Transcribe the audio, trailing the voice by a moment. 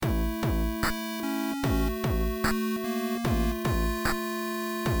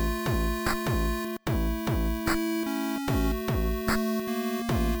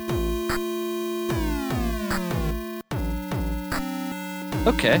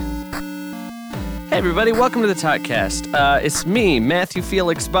Okay. Hey, everybody, welcome to the Talkcast. It's me, Matthew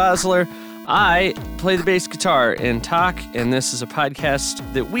Felix Bosler. I play the bass guitar in Talk, and this is a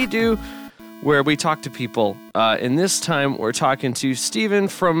podcast that we do where we talk to people. And this time, we're talking to Steven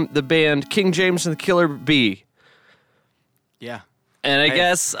from the band King James and the Killer Bee. Yeah. And I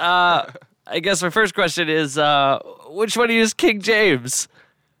guess my first question is, which one of you is King James?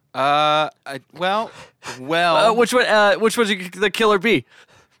 Well. Which one's the Killer Bee?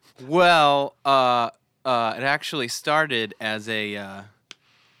 Well, it actually started as a,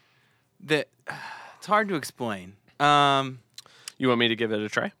 it's hard to explain. You want me to give it a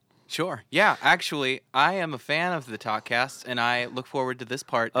try? Sure. Yeah, actually, I am a fan of the Talkcast, and I look forward to this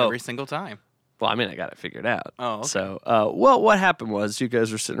part every single time. Well, I mean, I got it figured out. Oh, okay. So, what happened was you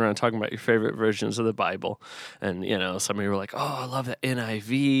guys were sitting around talking about your favorite versions of the Bible. And, some of you were like, oh, I love the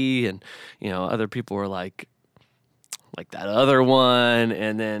NIV. And, other people were like that other one.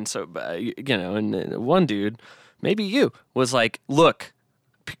 And then, and then one dude, maybe you, was like, look,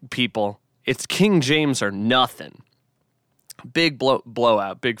 people, it's King James or nothing. Big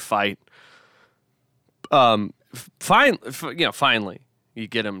blowout, big fight. Finally. You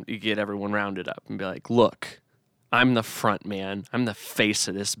get everyone rounded up and be like, look, I'm the front man. I'm the face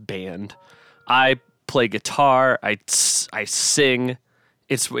of this band. I play guitar. I sing.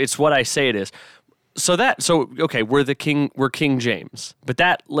 It's what I say it is. Okay, we're King James. But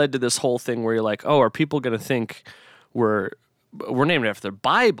that led to this whole thing where you're like, oh, are people going to think we're named after the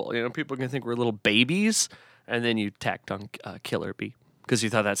Bible? People are going to think we're little babies. And then you tacked on Killer Bee because you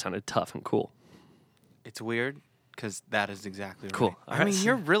thought that sounded tough and cool. It's weird. Because that is exactly right. Cool. I mean,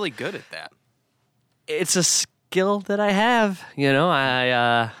 you're really good at that. It's a skill that I have.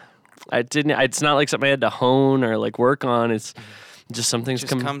 I didn't. It's not like something I had to hone or like work on. It's just something that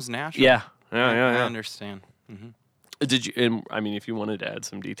comes natural. Yeah. I understand. Mm-hmm. Did you? And I mean, if you wanted to add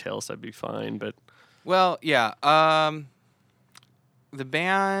some details, that'd be fine. But well, yeah. The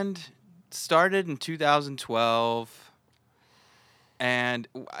band started in 2012. And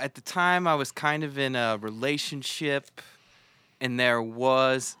at the time, I was kind of in a relationship, and there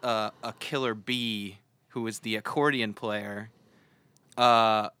was a Killer Bee who was the accordion player.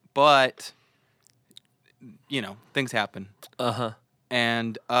 But, things happen. Uh-huh.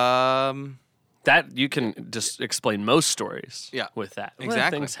 And that you can just explain most stories. Yeah, with that.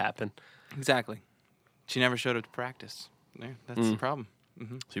 Exactly. Things happen. Exactly. She never showed up to practice. There, that's the problem.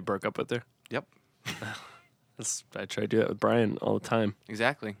 Mm-hmm. So you broke up with her? Yep. I try to do that with Brian all the time.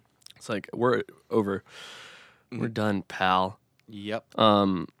 Exactly. It's like, we're over. We're done, pal. Yep.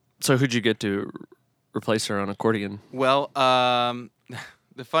 So who'd you get to replace her on accordion? Well, the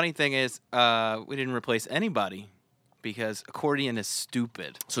funny thing is, we didn't replace anybody because accordion is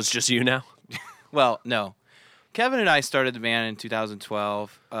stupid. So it's just you now? Well, no. Kevin and I started the band in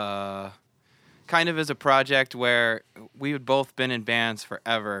 2012, kind of as a project where we had both been in bands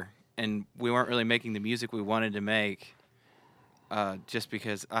forever. And we weren't really making the music we wanted to make just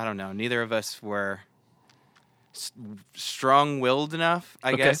because, I don't know, neither of us were strong-willed enough,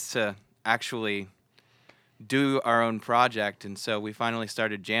 I guess, to actually do our own project. And so we finally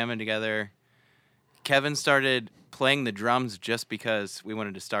started jamming together. Kevin started playing the drums just because we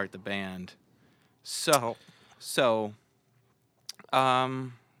wanted to start the band. So,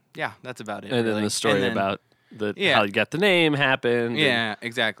 yeah, that's about it. And really. Then the story about how you got the name happened. Yeah,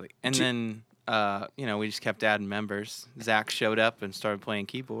 exactly. And then, we just kept adding members. Zach showed up and started playing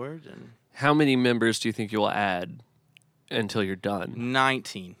keyboard. And how many members do you think you'll add until you're done?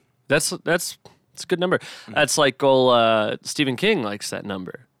 19. That's a good number. Mm-hmm. That's like old Stephen King likes that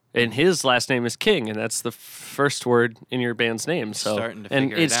number. And his last name is King, and that's the first word in your band's name. So, starting to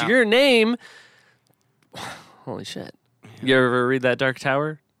figure and it's your name. Holy shit. Yeah. You ever read that Dark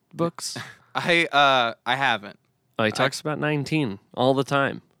Tower books? I haven't. Oh, he talks about 19 all the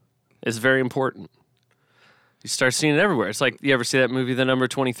time. It's very important. You start seeing it everywhere. It's like, you ever see that movie, The Number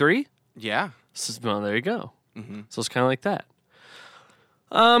 23? Yeah. Well, there you go. Mm-hmm. So it's kind of like that.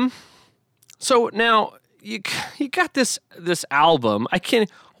 So now you got this album. I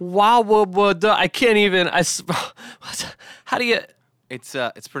can't even. How do you?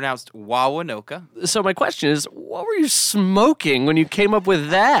 It's pronounced Wawanoka. So my question is, what were you smoking when you came up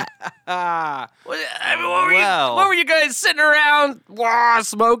with that? What were you guys sitting around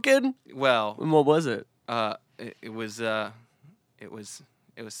smoking? Well, and what was it? It was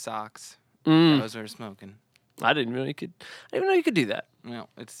socks. Mm. Those were smoking. I didn't know you could do that. Well,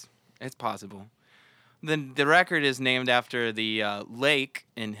 it's possible. Then the record is named after the lake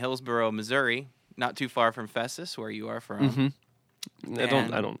in Hillsboro, Missouri, not too far from Festus, where you are from. Mm-hmm. We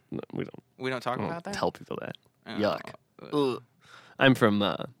We don't talk about that? Tell people that. Yuck. I'm from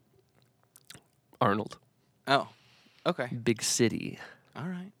Arnold, Oh, okay. big city. All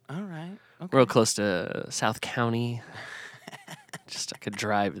right. Okay. Real close to South County. Just I could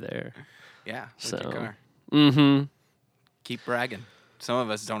drive there. Yeah. With So- your car. Mm-hmm. Keep bragging. Some of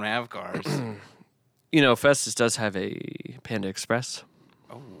us don't have cars. You know, Festus does have a Panda Express.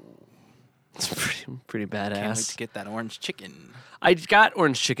 Oh, It's pretty badass. can't wait to get that orange chicken. I got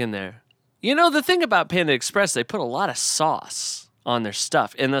orange chicken there. You know, the thing about Panda Express, they put a lot of sauce on their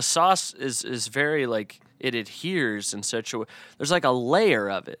stuff. And the sauce is very, like, it adheres in such a way. There's like a layer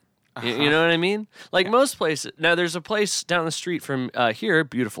of it. You know what I mean? Like most places. Now, there's a place down the street from here,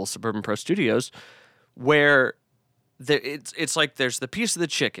 beautiful Suburban Pro Studios, where it's like there's the piece of the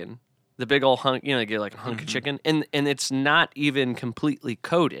chicken, the big old hunk, you know, you get like a hunk of chicken, and it's not even completely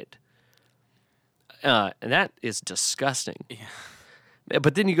coated. And that is disgusting. Yeah.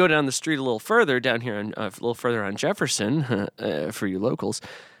 But then you go down the street a little further, down here, a little further on Jefferson, for you locals.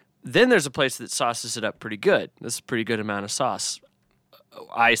 Then there's a place that sauces it up pretty good. That's a pretty good amount of sauce,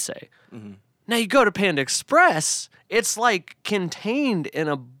 I say. Mm-hmm. Now you go to Panda Express, it's like contained in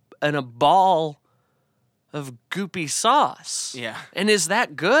a ball of goopy sauce. Yeah. And is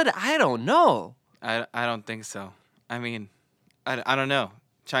that good? I don't know. I don't think so. I mean, I don't know.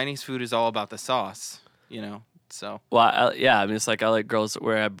 Chinese food is all about the sauce, you know. So Well, yeah, I mean, it's like I like girls that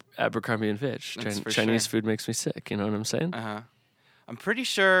wear Abercrombie and Fitch. That's for Chinese sure. food makes me sick. You know what I'm saying? I'm pretty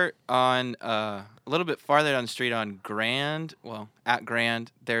sure on a little bit farther down the street on Grand, at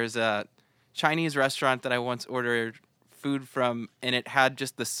Grand, there's a Chinese restaurant that I once ordered food from, and it had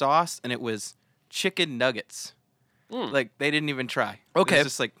just the sauce, and it was chicken nuggets. Like they didn't even try. Okay. It was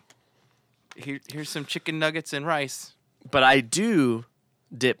just like, here's some chicken nuggets and rice. But I do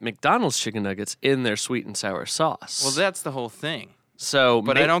dip McDonald's chicken nuggets in their sweet and sour sauce. Well, that's the whole thing. so,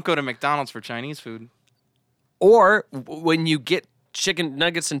 But I don't go to McDonald's for Chinese food. Or when you get chicken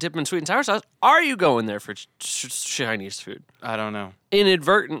nuggets and dip in sweet and sour sauce, are you going there for Chinese food? I don't know.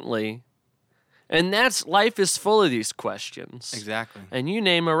 Inadvertently. And that's life is full of these questions. Exactly. And you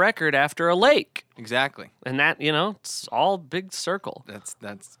name a record after a lake. Exactly. And that, you know, it's all big circle. That's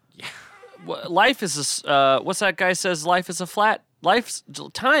yeah. Life is what's that guy says? Life is a flat.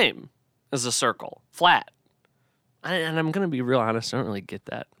 Time is a circle, flat. And I'm gonna be real honest. I don't really get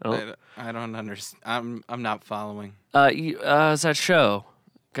that. I don't understand. I'm not following. It's that show.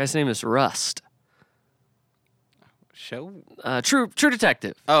 Guy's name is Rust. Show? True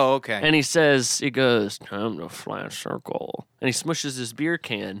Detective. Oh, okay. And he goes, time to flat circle. And he smushes his beer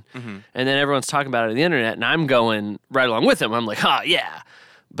can. And then everyone's talking about it on the internet. And I'm going right along with him. I'm like, yeah.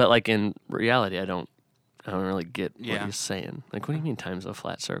 But like in reality, I don't really get what he's saying. Like, what do you mean time's a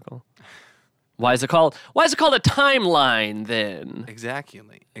flat circle? Why is it called a timeline then?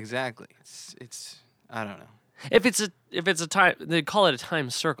 Exactly. It's I don't know. If it's a time, they'd call it a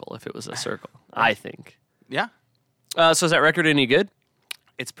time circle if it was a circle, I think. Yeah. So is that record any good?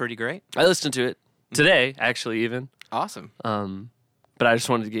 It's pretty great. I listened to it today, actually, even. Awesome. But I just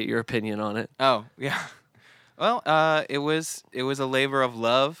wanted to get your opinion on it. Oh, yeah. Well, it was a labor of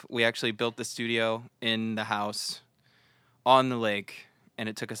love. We actually built the studio in the house on the lake, and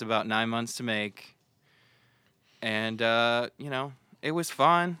it took us about 9 months to make. And you know, it was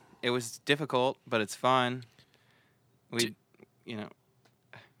fun. It was difficult, but it's fun.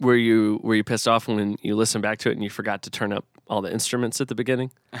 Were you pissed off when you listened back to it and you forgot to turn up all the instruments at the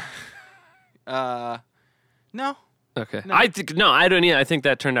beginning? No. Okay. No. I don't either. I think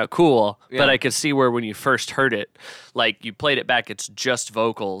that turned out cool, Yeah. but I could see where when you first heard it, like you played it back, it's just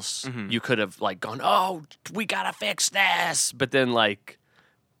vocals. You could have like gone, "Oh, we gotta fix this," but then like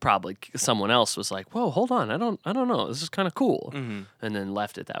probably someone else was like, "Whoa, hold on, I don't know, this is kind of cool," and then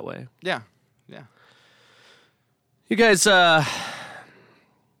left it that way. Yeah. You guys,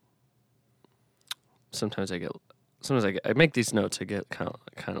 sometimes I make these notes. I get kind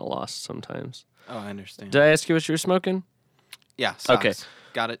of lost sometimes. Oh, I understand. Did I ask you what you were smoking? Yeah. Socks. Okay.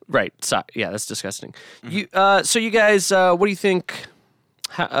 Got it. Right. Yeah, that's disgusting. You. So you guys, what do you think?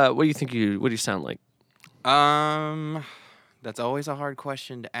 What do you sound like? That's always a hard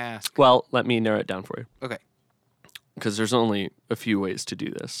question to ask. Well, let me narrow it down for you, Okay. because there's only a few ways to do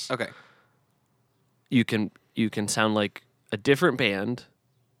this. Okay. You can sound like a different band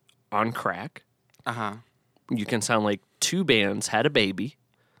on crack. Uh-huh. You can sound like two bands had a baby.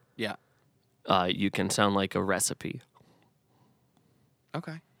 Yeah. You can sound like a recipe.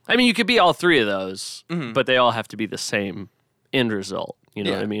 Okay. I mean, you could be all three of those, but they all have to be the same end result. You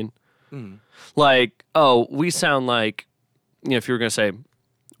know what I mean? Like, we sound like, if you were going to say,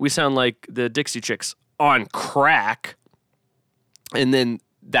 we sound like the Dixie Chicks on crack, and then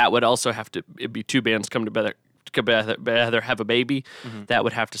that would also have to, it'd be two bands come could rather have a baby, Mm-hmm. that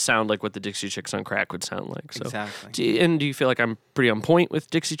would have to sound like what the Dixie Chicks on Crack would sound like. So, Exactly. do you feel like I'm pretty on point with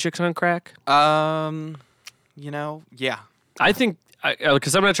Dixie Chicks on Crack? Yeah. I think,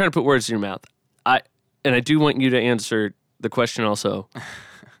 because I'm not trying to put words in your mouth. I do want you to answer the question also,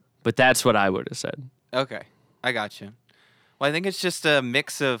 but that's what I would have said. Okay, I got you. Well, I think it's just a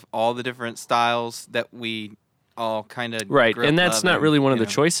mix of all the different styles that we all kind of Right, and that's not really one of the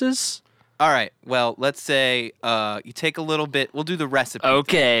choices. All right. Well, let's say you take a little bit. We'll do the recipe.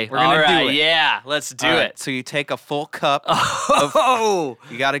 Okay, We're gonna all right, do it. yeah, let's do All right, it. So you take a full cup. Oh,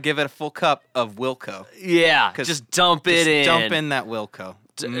 You got to give it a full cup of Wilco. yeah, 'Cause just dump it Just in. dump in that Wilco.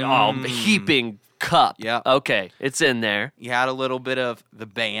 Oh, heaping cup. Yep. Okay, it's in there. You had a little bit of the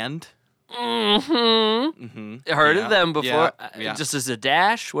band. Mm-hmm. Heard Yeah, of them before? yeah. Just as a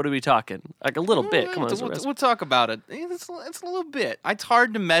dash? What are we talking? Like a little bit. Come on, We'll talk about it. It's a little bit. It's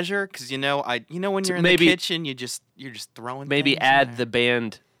hard to measure because when you're in maybe- the kitchen, you're just throwing. maybe things in add there. the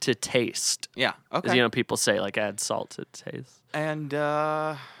band to taste. Yeah. As Okay. people say, like add salt to taste. And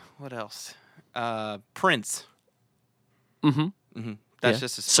what else? Prince. Mm-hmm. Mm-hmm. That's Yeah.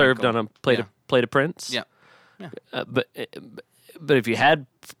 just a served sprinkle. on a plate of Prince. Yeah. Yeah. But if you had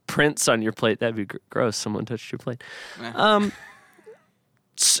Prince on your plate, that'd be gross. Someone touched your plate. Eh.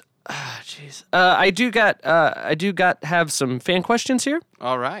 Jeez. I do got have some fan questions here,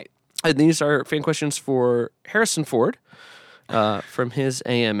 All right. and these are fan questions for Harrison Ford, from his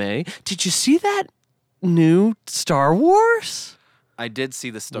AMA. Did you see that new Star Wars? I did see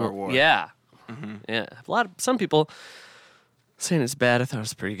the Star Wars. Yeah. Mm-hmm. Yeah. Some people saying it's bad. I thought it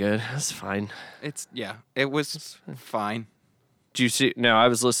was pretty good. It's fine. It was fine. Do you see? No, I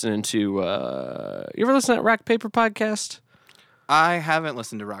was listening to. You ever listen to that Rock Paper podcast? I haven't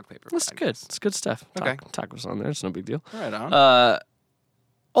listened to Rock Paper. That's good. It's good stuff. Okay. Talk was on there. It's no big deal. Right on.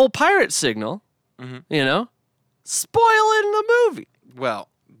 Old Pirate Signal. Mhm. Spoiling the movie. Well,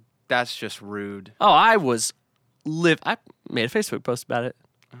 that's just rude. Oh, I made a Facebook post about it.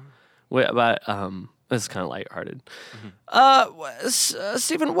 This is kind of lighthearted.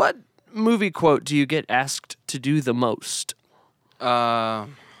 Stephen, what movie quote do you get asked to do the most?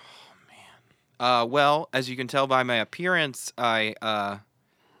 Well, as you can tell by my appearance, I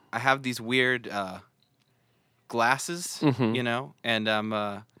have these weird glasses, and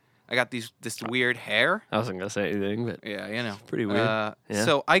I got this weird hair. I wasn't gonna say anything, but Yeah, pretty weird. Yeah.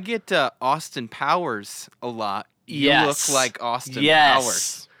 So I get Austin Powers a lot. Yes. You look like Austin yes.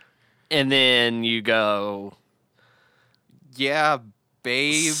 Powers. And then you go, Yeah,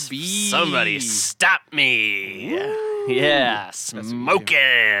 baby. somebody stop me. Yeah, what you do.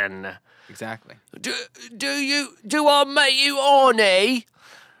 smoking. Exactly. Do I make you horny?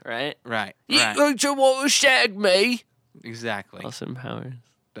 Right? Right. You Right. want to shag me? Exactly. Austin Powers.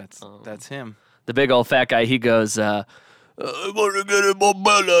 That's him. The big old fat guy, he goes, I want to get in my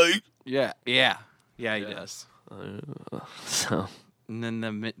belly. Yeah. Yeah. Yeah, he does. So, And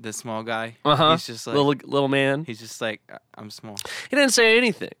then the small guy, he's he's just like little man. he's just like I'm small. He didn't say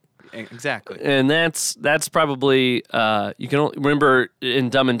anything. Exactly. And that's probably you can only remember in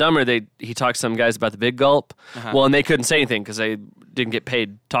Dumb and Dumber he talks to some guys about the big gulp. Uh-huh. Well, and they couldn't say anything because they didn't get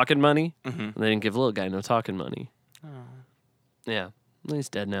paid talking money. Mhm. And they didn't give little guy no talking money. Oh. Yeah, he's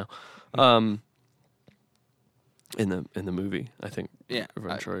dead now. In the movie, I think. Yeah,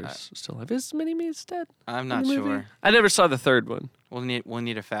 Ron Troy is still alive. Is Mini-Me's dead? I'm in not the sure. movie? I never saw the third one. We'll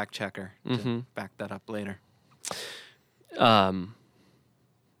need a fact checker to back that up later. That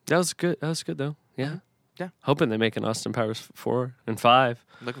was good. That was good though. Yeah. Yeah. Hoping they make an Austin Powers 4 and 5.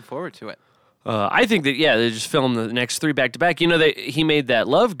 Looking forward to it. I think that they just filmed the next 3 back to back. He made that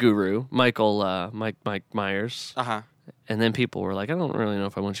Love Guru, Mike Myers, and then people were like, I don't really know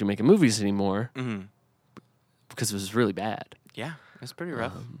if I want you making movies anymore Mm-hmm. because it was really bad. Yeah, it's pretty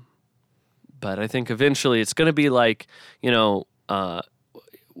rough. But I think eventually it's going to be like,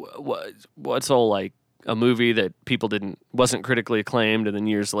 what's all like a movie that people wasn't critically acclaimed, and then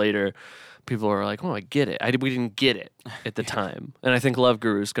years later, people are like, "Oh, I get it. We didn't get it at the time." And I think Love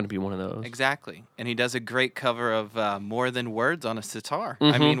Guru is going to be one of those. Exactly. And he does a great cover of More Than Words on a sitar.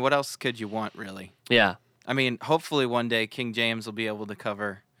 I mean, what else could you want, really? Yeah. I mean, hopefully one day King James will be able to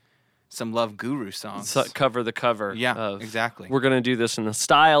cover some Love Guru songs. Cover the cover. Yeah, of, exactly. We're going to do this in the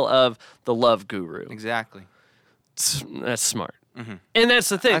style of the Love Guru. Exactly. That's smart. And that's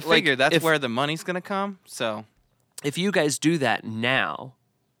the thing. I figure that's if, where the money's going to come, so... If you guys do that now,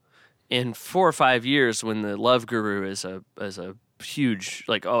 in 4 or 5 years, when the Love Guru is a huge,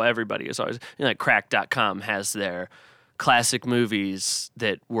 like, everybody is always, like Crack.com has their classic movies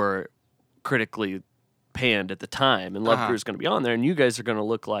that were critically panned at the time, and Love Guru is going to be on there, and you guys are going to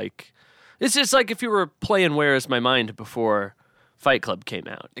look like, It's just like if you were playing Where Is My Mind before Fight Club came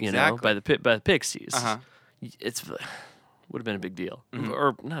out, you know, by Exactly. the Pixies. Uh-huh. It's would have been a big deal,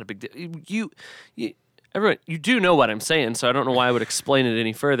 or not a big deal. Everyone, you do know what I'm saying, so I don't know why I would explain it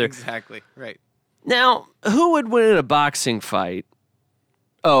any further. Exactly. Right. Now, who would win in a boxing fight?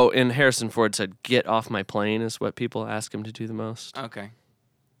 Oh, and Harrison Ford said, "Get off my plane" is what people ask him to do the most. Okay.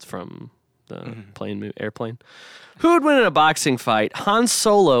 It's from the Airplane. Who would win in a boxing fight, Han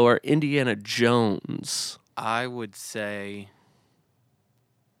Solo or Indiana Jones? I would say.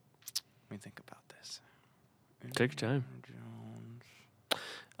 Let me think about this. Take your time. Jones.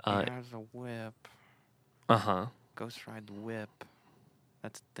 He has a whip. Uh-huh. Ghost ride the whip.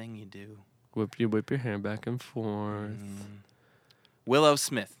 That's the thing you do. Whip your hair back and forth. Willow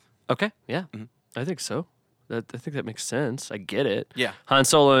Smith. Okay, yeah. I think so. I think that makes sense. I get it. Yeah. Han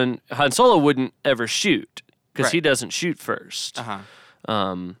Solo wouldn't ever shoot because he Right. doesn't shoot first.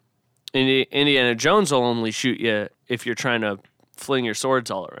 Uh-huh. Indiana Jones will only shoot you if you're trying to fling your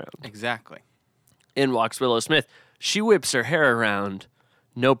swords all around. Exactly. In walks Willow Smith. She whips her hair around,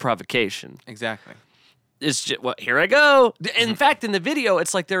 no provocation. Exactly. It's just, well, here I go. In fact, in the video,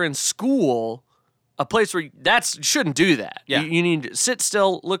 it's like they're in school, a place where shouldn't do that. Yeah. You need to sit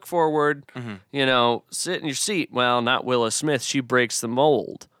still, look forward, sit in your seat. Well, not Willow Smith. She breaks the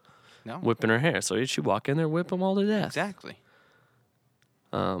mold, No. whipping her hair. So she walk in there, whip them all to death. Exactly.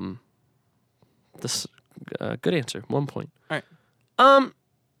 This good answer. 1 point. All right.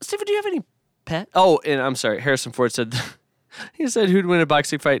 Stephen, do you have any pet? Oh, and I'm sorry. Harrison Ford said he said who'd win a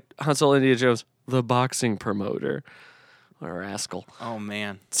boxing fight? Han Solo, Indiana Jones, the boxing promoter. What a rascal. Oh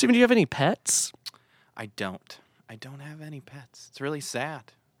man. Stephen, do you have any pets? I don't have any pets. It's really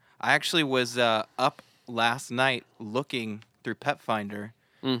sad. I actually was up last night looking through Pet Finder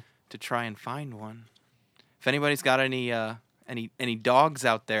to try and find one. If anybody's got any dogs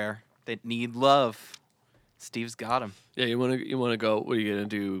out there that need love, Steve's got them. Yeah, you want to go? What are you gonna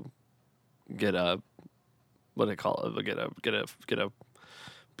do? Get a what do they call it?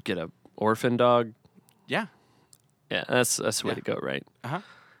 Get a orphan dog. Yeah. Yeah, that's the way to go, right? Uh-huh.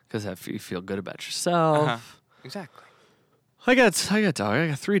 Because you feel good about yourself. Uh-huh. Exactly. I got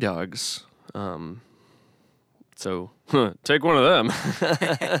 3 dogs. So take one of them.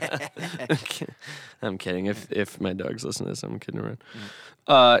 I'm kidding. If my dogs listen to this, I'm kidding around.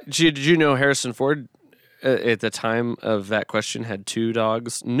 Did you know Harrison Ford at the time of that question had 2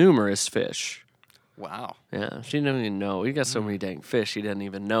 dogs, numerous fish. Wow. Yeah, she didn't even know. He got so many dang fish, he didn't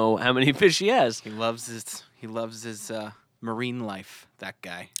even know how many fish he has. He loves his marine life, that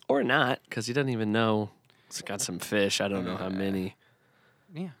guy. Or not, because he doesn't even know. He's got some fish. I don't know how many.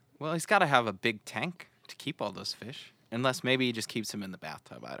 Yeah. Well, he's got to have a big tank to keep all those fish. Unless maybe he just keeps them in the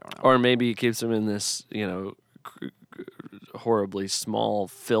bathtub. I don't know. Or maybe he keeps them in this, horribly small,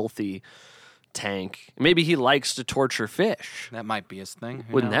 filthy tank. Maybe he likes to torture fish. That might be his thing.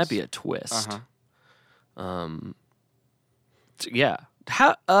 Who Wouldn't knows? that be a twist? Uh-huh. Yeah.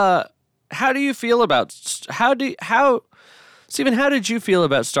 How do you feel about Stephen? How did you feel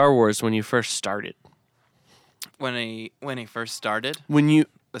about Star Wars when you first started? When he first started the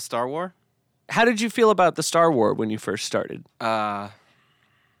Star War? How did you feel about the Star Wars when you first started? I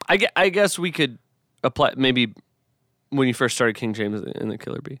guess we could apply maybe when you first started King James and the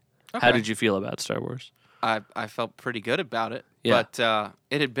Killer Bee. Okay. How did you feel about Star Wars? I felt pretty good about it. Yeah. But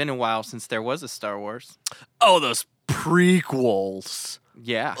it had been a while since there was a Star Wars. Oh, those prequels.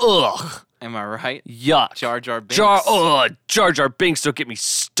 Yeah. Ugh. Am I right? Yuck. Jar Jar Binks. Jar Jar Binks, don't get me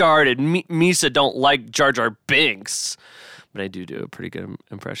started. Misa don't like Jar Jar Binks. But I do a pretty good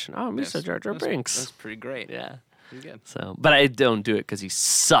impression. Oh, Misa Jar Jar Binks. That's pretty great. Yeah. Pretty good. So, but I don't do it because he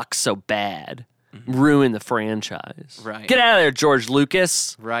sucks so bad. Ruin the franchise. Right. Get out of there, George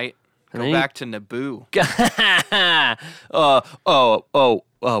Lucas. Right. Go then you- back to Naboo.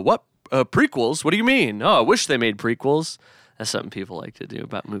 What? Prequels? What do you mean? Oh, I wish they made prequels. That's something people like to do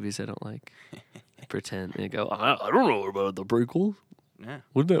about movies I don't like. Pretend. They go, I don't know about the prequels. Yeah.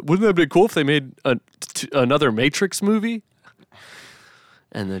 Wouldn't that be cool if they made another Matrix movie?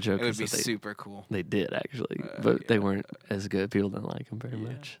 And the joke It would is be that super cool. they did actually, but they weren't as good. People didn't like them very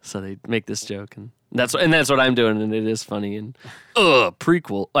much, so they make this joke, and that's what I'm doing, and it is funny. And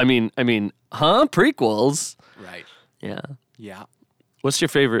prequel. I mean, prequels. Right. Yeah. Yeah. What's your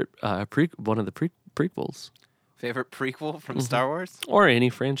favorite one of the prequels Favorite prequel from Star Wars? or any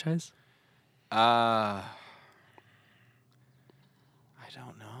franchise? I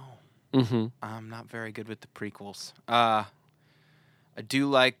don't know. Mm-hmm. I'm not very good with the prequels. I do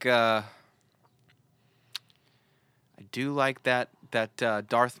like that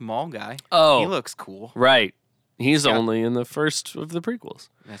Darth Maul guy. Oh. He looks cool. Right. He's Yeah. only in the first of the prequels.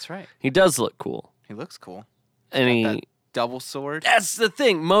 That's right. He does look cool. He looks cool. And Got he, that double sword. that's the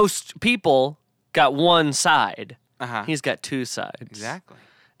thing. Most people got one side. Uh-huh. He's got two sides. Exactly.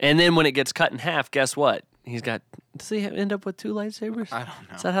 And then when it gets cut in half, guess what? He's got. Does he end up with two lightsabers? I don't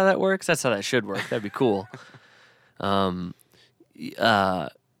know. Is that how that works? That's how that should work. That'd be cool.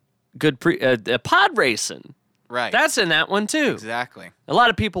 Good pod racing. Right. That's in that one too. exactly. A lot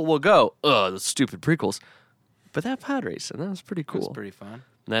of people will go, "Oh, the stupid prequels," but that pod racing, that was pretty cool. It was pretty fun.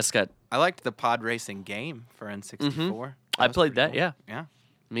 And that's got I liked the pod racing game for N64. Mm-hmm. I was played pretty that. cool. Yeah, Yeah.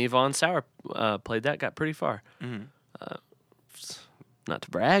 me, Vaughn Sauer played that. Got pretty far. Mhm. Not to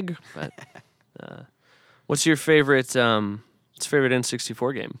brag, but what's your favorite? What's your favorite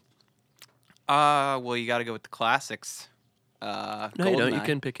N64 game? Well, you got to go with the classics. No, you don't. You GoldenEye.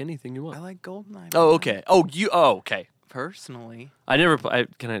 can pick anything you I want. like GoldenEye. Oh, man. okay. Oh, you. Oh, okay. Personally. I never.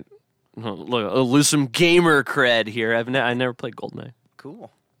 Can I? Look, I'll lose some gamer cred here. I never played GoldenEye.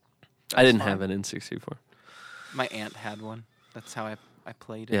 Cool. I didn't fun. have an N64. My aunt had one. That's how I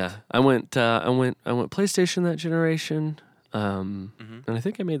played it. Yeah, I went PlayStation that generation, and I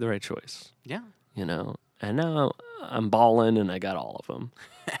think I made the right choice. Yeah. You know, and now I'm balling, and I got all of them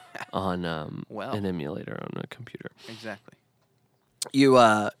on Well. an emulator on a computer. Exactly. You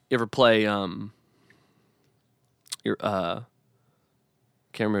ever play your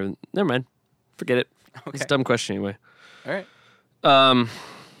can't remember. Never mind. Forget it. It's Okay. a dumb question anyway. All right.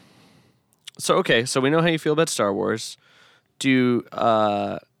 So we know how you feel about Star Wars. Do you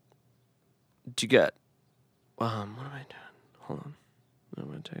get what am I doing? Hold on. I'm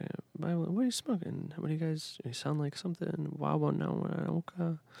gonna tell you. What are you smoking? What do you guys? You sound like something. Wow, no.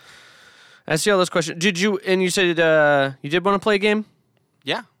 Okay. Ask you all those questions. Did you? And you said you did want to play a game?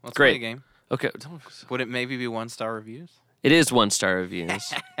 Yeah. Let's Great. play a game. Okay. Would it maybe be 1-star reviews? It is 1-star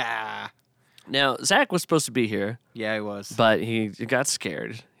reviews. Ah. Now Zach was supposed to be here, Yeah, he was. but he got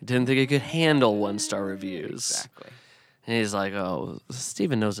scared. He didn't think he could handle 1-star reviews. Exactly. And he's like, "Oh,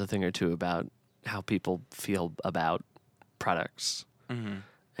 Steven knows a thing or two about how people feel about products." Mm-hmm.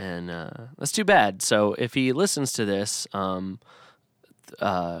 And that's too bad. So if he listens to this, why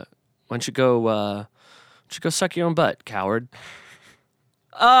don't you go suck your own butt, coward?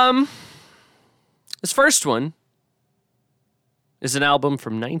 This first one is an album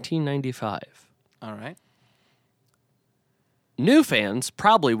from 1995. All right. New fans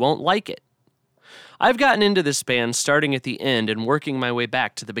probably won't like it. I've gotten into this band starting at the end and working my way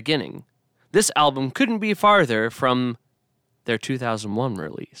back to the beginning. This album couldn't be farther from their 2001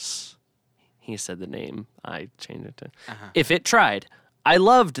 release. He said the name. I changed it to If It Tried. I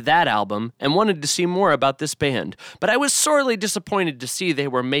loved that album and wanted to see more about this band, but I was sorely disappointed to see they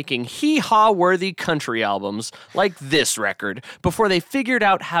were making hee-haw-worthy country albums like this record before they figured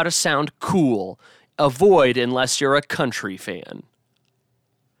out how to sound cool. Avoid unless you're a country fan.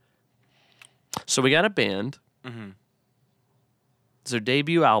 So we got a band. It's their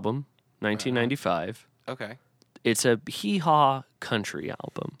debut album, 1995. Okay. It's a hee-haw country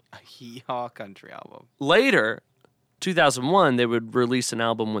album. A hee-haw country album. Later, 2001, they would release an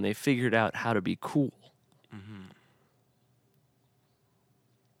album when they figured out how to be cool.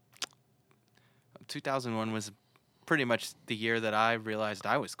 2001 was pretty much the year that I realized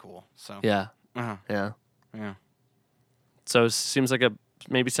I was cool. So. Yeah, Uh-huh. yeah. Yeah. So it seems like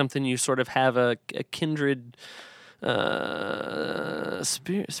maybe something you sort of have a kindred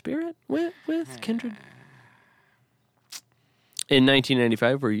spirit with kindred. In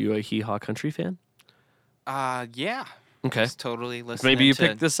 1995, were you a hee-haw country fan? Yeah. Okay. I was totally listening Maybe you to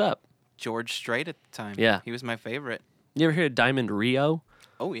picked this up. George Strait at the time. Yeah. He was my favorite. You ever hear of Diamond Rio?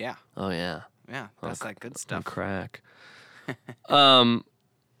 Oh, yeah. Oh, yeah. Yeah. That's that good On stuff. crack.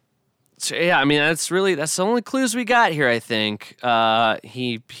 So yeah, I mean that's the only clues we got here. I think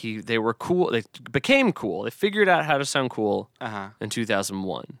they were cool. They became cool. They figured out how to sound cool Uh-huh. in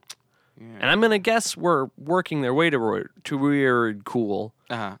 2001. Yeah. And I'm gonna guess we're working their way to weird cool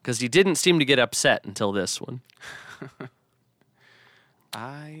Uh-huh. because he didn't seem to get upset until this one.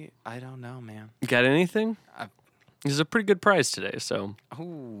 I don't know, man. Got anything? I- This is a pretty good prize today. So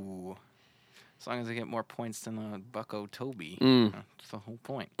Ooh. As long as I get more points than Bucko Toby. Mm. That's the whole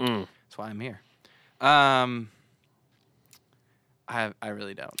point. mm. That's why I'm here. I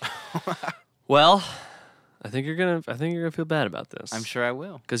really don't. Well, I think you're gonna feel bad about this. I'm sure I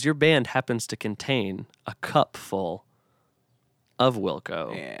will. Because your band happens to contain a cup full of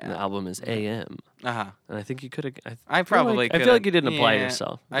Wilco. Yeah. The album is AM. Uh-huh. And I think you could have. I probably I feel like you didn't apply yeah,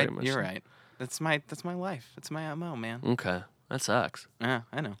 yourself. Very much You're so. right. That's my life. That's my MO, man. Okay, that sucks. Yeah,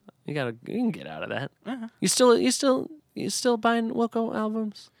 I know. You can get out of that. Uh-huh. You still buying Wilco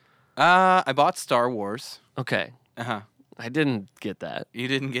albums? I bought Star Wars. Okay. Uh-huh. I didn't get that. You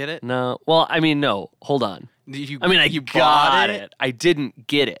didn't get it? No. Well, I mean, no. Hold on. You You bought got it. I didn't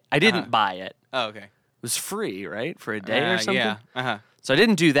get it. I didn't Uh-huh. buy it. Oh, okay. It was free, right? For a day or something? Yeah. Uh-huh. So I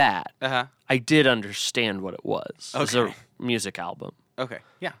didn't do that. Uh-huh. I did understand what it was. It was Okay. a music album. Okay.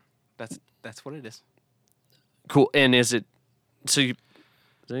 Yeah. That's what it is. Cool. And is it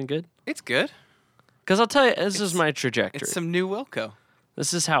any good? It's good. Because I'll tell you, this is my trajectory. It's some new Wilco.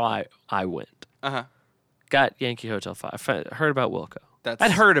 This is how I went. Uh-huh. Got Yankee Hotel 5. Heard about Wilco. That's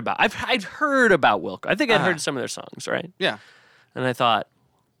I'd heard about Wilco. I think I'd Uh-huh. heard some of their songs, right? Yeah. And I thought,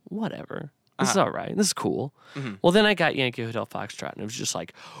 whatever. This is Uh-huh. all right. This is cool. Mhm. Well, then I got Yankee Hotel Foxtrot, and it was just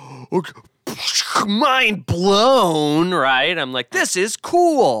like, mind blown, right? I'm like, this is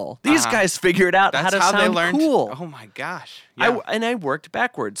cool. These Uh-huh. guys figured out That's how to how sound they learned. cool. Oh my gosh. Yeah. I worked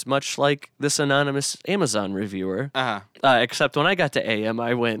backwards, much like this anonymous Amazon reviewer. Uh-huh. Except when I got to AM,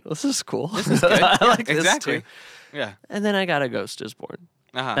 I went, this is cool. This is good. I Yeah, like this exactly. too. Yeah. And then I got A Ghost Is Born.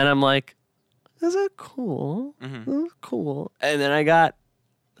 Uh-huh. And I'm like, is it cool? Mhm. This is cool. And then I got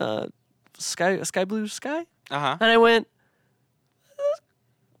Sky Blue Sky. Uh-huh. And I went, is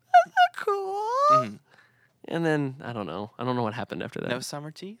it cool? Mhm. And then, I don't know. I don't know what happened after that. No summer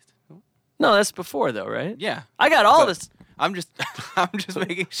teeth? No, that's before, though, right? Yeah. I got all But- this. I'm just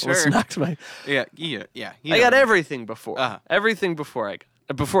making Almost sure. knocked my... Yeah. I got everything before. Uh-huh. Everything before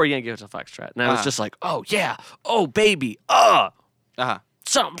before Yankee Hotel Foxtrot. And I was Uh-huh. just like, oh, yeah. Oh, baby. Uh-huh.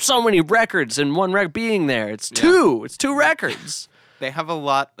 So many records and one record being there. It's two. It's two records. They have a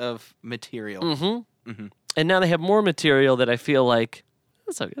lot of material. Mm-hmm. Mhm. And now they have more material that I feel like,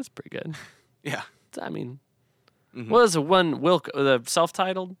 that's pretty good. Yeah. I mean, Mhm. what was the one, the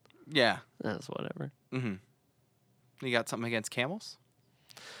self-titled? Yeah. That's whatever. Mm-hmm. You got something against camels?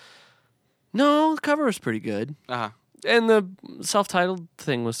 No, the cover was pretty good. Uh-huh. And the self-titled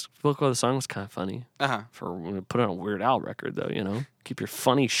thing was, Wilco, the song was kind of funny. Uh-huh. For when we put it on a Weird Al record, though, you know? Keep your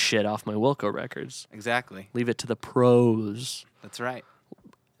funny shit off my Wilco records. Exactly. Leave it to the pros. That's right.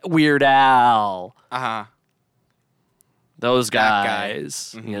 Weird Al. Uh-huh. Those That guy.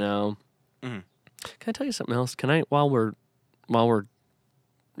 guys, Mhm. you know? Mhm. Can I tell you something else? Can I, while we're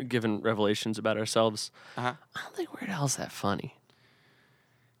giving revelations about ourselves, Uh-huh. I don't think Weird Al's that funny.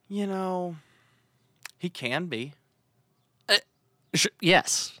 You know, he can be,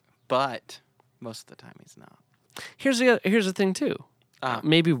 Yes. but most of the time he's not. Here's the thing too.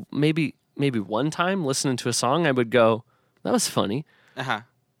 Maybe one time listening to a song, I would go, "That was funny," Uh-huh.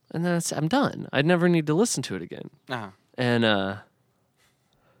 and then I'm done. I'd never need to listen to it again. Uh-huh. And I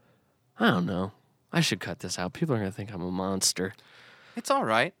don't know. I should cut this out. People are gonna think I'm a monster. It's all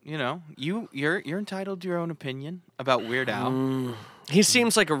right. You know, you're entitled to your own opinion about Weird Al. He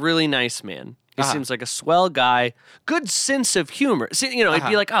seems like a really nice man. He Uh-huh. seems like a swell guy. Good sense of humor. See, you know, it'd be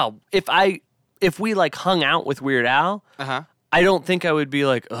Uh-huh. like, oh, if we like hung out with Weird Al, Uh-huh. I don't think I would be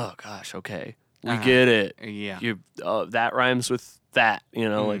like, oh gosh, okay, we Uh-huh. get it. Yeah. That rhymes with that. You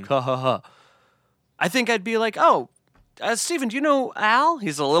know, like ha ha ha. I think I'd be like, oh, Steven, do you know Al?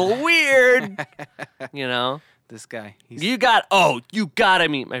 He's a little weird. You know, This guy. He's you gotta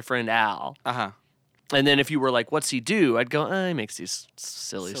meet my friend Al. Uh-huh. And then if you were like, what's he do? I'd go, he makes these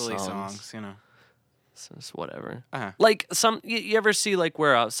silly songs, you know. So it's whatever. Uh-huh. Like you ever see like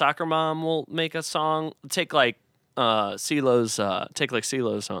where a soccer mom will make a song, take like CeeLo's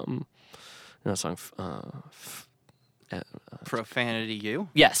song. Profanity you?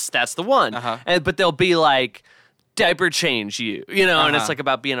 Yes, that's the one. Uh-huh. But they'll be like, diaper change you, you know, and it's Uh-huh. like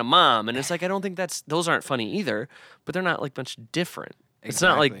about being a mom, and it's like I don't think those aren't funny either, but they're not like much different. It's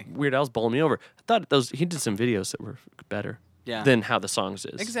not like Exactly. Weird Al's bowling me over. I thought he did some videos that were better Yeah. than how the songs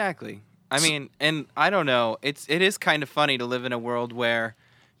is. Exactly. I mean, and I don't know. It is kind of funny to live in a world where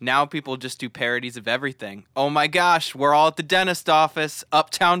now people just do parodies of everything. Oh my gosh, we're all at the dentist office.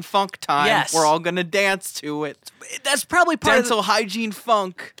 Uptown Funk time. Yes. We're all gonna dance to it. That's probably part of Dental hygiene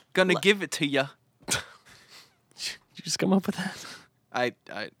funk. Gonna give it to you. Did you just come up with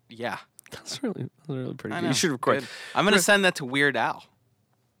that? Yeah. That's really pretty I good. know. You should record. Good. I'm gonna send that to Weird Al,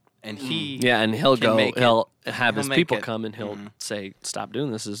 and he. Yeah, and he'll can go. make it. He'll have He'll his make people it. come, and he'll say, "Stop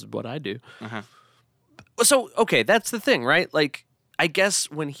doing this. This is what I do." Uh-huh. So okay, that's the thing, right? Like, I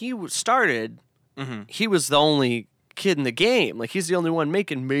guess when he started, Mhm. he was the only kid in the game. Like, he's the only one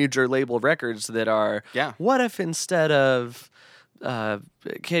making major label records that are. Yeah. What if instead of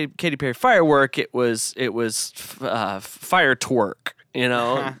Katy Perry Firework, it was Fire Twerk? You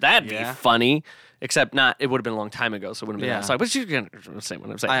know, that'd be Yeah. funny. Except not. It would have been a long time ago, so it wouldn't have been Yeah. that song. But you can say what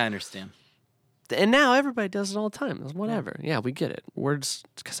I'm saying. I understand. And now everybody does it all the time. It's whatever. Yeah, we get it. Words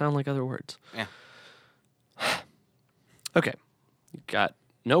sound like other words. Yeah. Okay. You got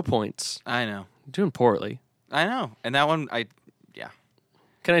No points. I know. Doing poorly. I know. And that one,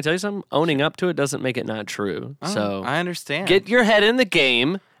 Can I tell you something? Owning up to it doesn't make it not true. So I understand. get your head in the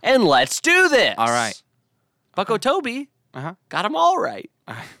game and let's do this. All right. Bucko Toby Uh-huh. got them all right.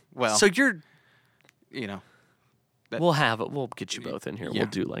 Well, So you're. you know, We'll have it. We'll get you both in here. Yeah. We'll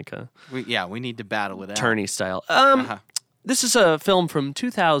do like a we need to battle with that. tourney style. Uh-huh. This is a film from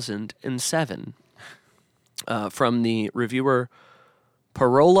 2007 from the reviewer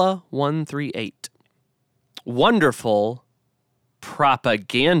Parola138. Wonderful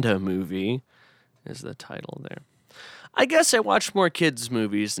propaganda movie is the title there. I guess I watch more kids'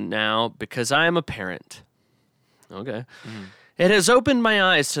 movies now because I am a parent. Okay. It has opened my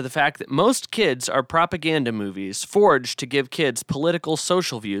eyes to the fact that most kids are propaganda movies forged to give kids political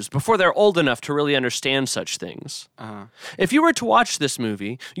social views before they're old enough to really understand such things. If you were to watch this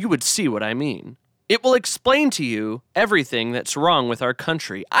movie, you would see what I mean. It will explain to you everything that's wrong with our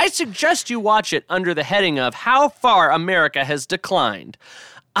country. I suggest you watch it under the heading of How Far America Has Declined.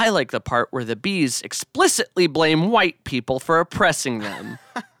 I like the part where the bees explicitly blame white people for oppressing them.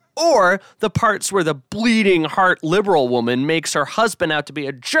 Or the parts where the bleeding heart liberal woman makes her husband out to be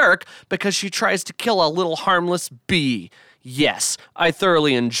a jerk because she tries to kill a little harmless bee. Yes, I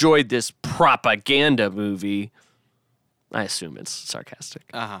thoroughly enjoyed this propaganda movie. I assume it's sarcastic.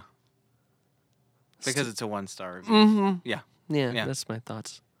 Because it's a 1-star review. Mm-hmm. Yeah. Yeah, that's my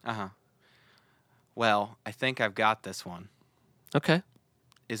thoughts. Well, I think I've got this one. Okay.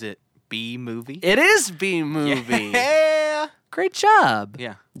 Is it B movie? It is B movie. Yeah. Great job.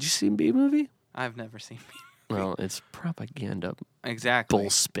 Yeah. Did you see B movie? I've never seen B. Well, it's propaganda Exactly. bull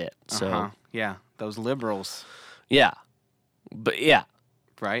spit. So Yeah. Those liberals, yeah. But yeah.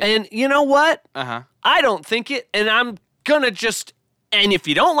 right? And you know what? Uh-huh. I don't think it, and I'm gonna just. And if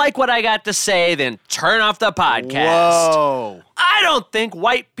you don't like what I got to say, then turn off the podcast. Whoa. I don't think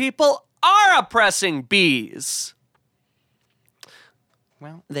white people are oppressing bees.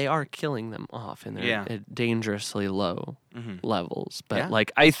 Well, They are killing them off in their at dangerously low levels. But Yeah.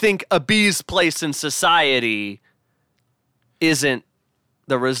 I think a bee's place in society isn't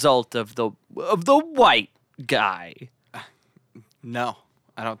the result of the white guy. no,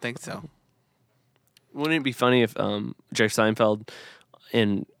 I don't think so. Wouldn't it be funny if Jerry Seinfeld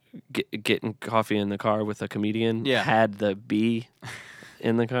in getting coffee in the car with a comedian had the bee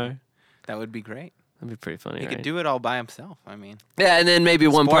in the car? That would be great. That'd be pretty funny. He right? could do it all by himself. I mean, Yeah, and then maybe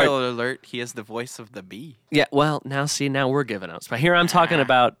one part. spoiler alert: he is the voice of the bee. Yeah, well, now we're giving out. But here I'm talking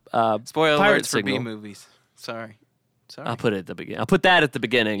about Spoiler Pirate alerts for B Signal. movies. Sorry. I'll put it at the beginning. I'll put that at the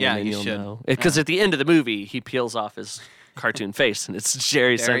beginning, Yeah, and then you you'll should. know. Because at the end of the movie, he peels off his cartoon face, and it's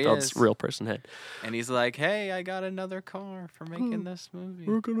Jerry There he Seinfeld's is. real person head. And he's like, "Hey, I got another car for making this movie."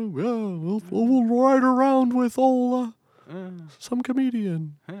 We'll ride around with all some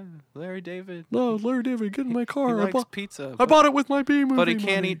comedian. Larry David. No, Larry David, get in my He car. likes pizza. I bought it with my B movie. but he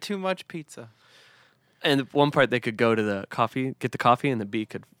can't money. eat too much pizza. And one part they could go to the coffee, get the coffee, and the bee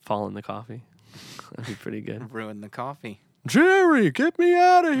could fall in the coffee. That'd be pretty good. Ruin the coffee. Jerry, get me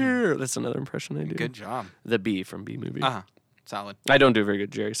out of here. That's another impression I do. Good job. The bee from B movie. Solid. I don't do a very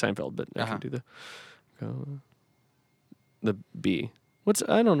good Jerry Seinfeld, but I Uh-huh. can do the bee.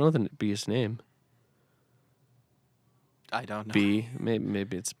 I don't know the bee's name. I don't know. B.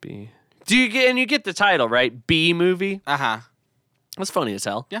 Maybe it's B. You get the title, right? B movie. That's funny as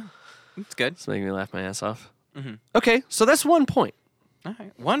hell. Yeah. It's good. It's making me laugh my ass off. Mhm. Okay, so that's 1 point. All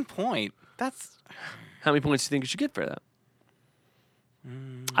right. 1 point. That's. How many points do you think you should get for that?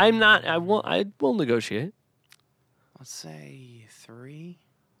 I'm not. I will negotiate. Let's say 3.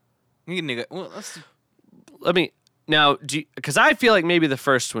 You can well, let's. Let me now. Because I feel like maybe the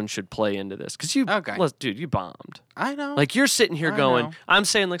first one should play into this. Because Okay. dude, you bombed. I know. Like you're sitting here I going, know. I'm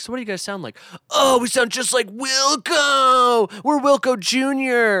saying like, so what do you guys sound like? Oh, we sound just like Wilco. We're Wilco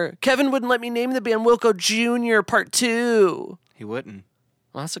Jr. Kevin wouldn't let me name the band Wilco Jr. Part 2. He wouldn't.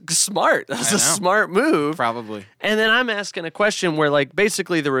 Well, that's smart. That's I a know. smart move. Probably. And then I'm asking a question where like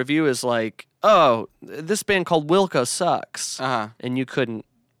basically the review is like, oh, this band called Wilco sucks, and you couldn't.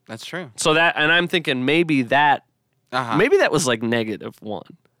 That's true. So and I'm thinking maybe that was like -1.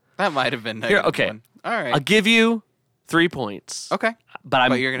 That might have been Here, negative okay. 1. All right. I'll give you 3 points. Okay. But I'm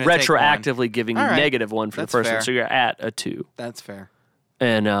But you're gonna take retroactively giving you All right. -1 for That's the first fair. one, so you're at a 2. That's fair.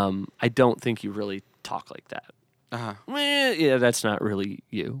 And I don't think you really talk like that. Uh-huh. Yeah, that's not really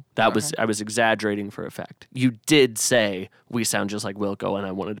you. I was exaggerating for effect. You did say we sound just like Wilco, and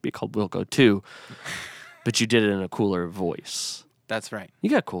I wanted to be called Wilco too, but you did it in a cooler voice. That's right. You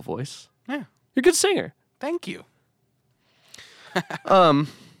got a cool voice. Yeah. You're a good singer. Thank you.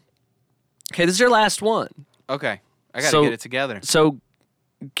 Okay, this is your last one. Okay. I got to So- get it together. So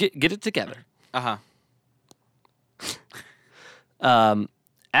Get it together. Uh-huh.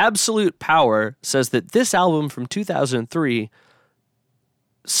 Absolute Power says that this album from 2003,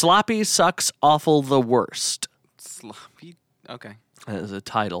 Sloppy Sucks Awful the Worst. Sloppy? Okay. That is a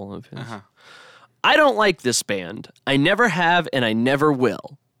title of his. Uh-huh. I don't like this band. I never have and I never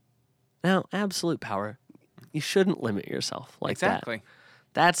will. Now, Absolute Power, you shouldn't limit yourself like Exactly. that.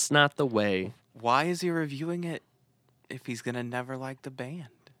 That's not the way. Why is he reviewing it if he's going to never like the band?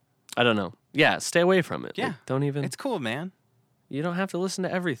 I don't know. Yeah, stay away from it. Yeah. Like, don't even. It's cool, man. You don't have to listen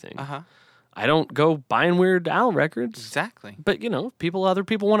to everything. Uh-huh. I don't go buying Weird Al records. Exactly. But, other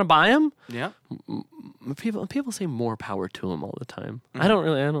people want to buy them. Yeah. People say more power to them all the time. I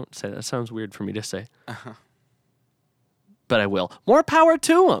don't say that. It sounds weird for me to say. Uh-huh. But I will. More power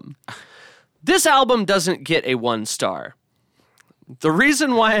to them. This album doesn't get a 1 star. The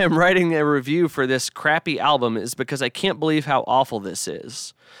reason why I'm writing a review for this crappy album is because I can't believe how awful this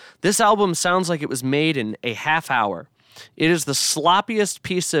is. This album sounds like it was made in a half hour. It is the sloppiest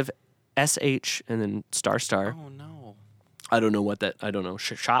piece of SH and then star. Oh, no. I don't know what that. I don't know.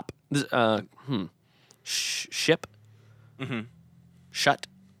 Shop. Ship. Mm-hmm. Shut.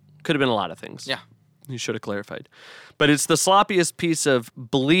 Could have been a lot of things. Yeah. You should have clarified. But it's the sloppiest piece of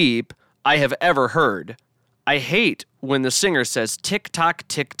bleep I have ever heard. I hate when the singer says tick-tock,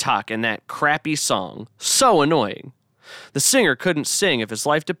 tick-tock in that crappy song. So annoying. The singer couldn't sing if his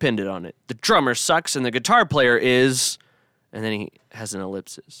life depended on it. The drummer sucks and the guitar player is... And then he has an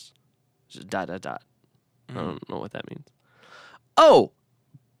ellipsis. Just ... I don't know what that means. Oh,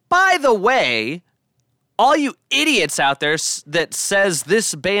 by the way, all you idiots out there that says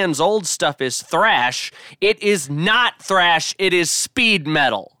this band's old stuff is thrash, it is not thrash, it is speed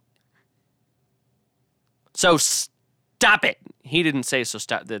metal. So stop it. He didn't say so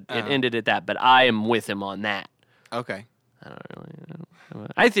stop. It ended at that, but I am with him on that. Okay.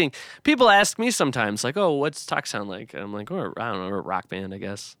 I think people ask me sometimes, like, "Oh, what's Talk sound like?" And I'm like, "Oh, I don't know, a rock band, I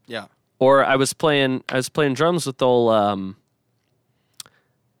guess." Yeah. Or I was playing drums with old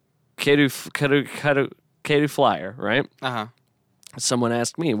Kadu Flyer, right? Uh-huh. Someone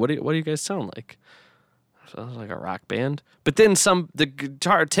asked me, "What do you guys sound like?" So I was like, a rock band. But then the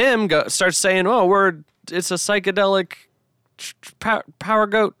guitar Tim starts saying, "Oh, it's a psychedelic power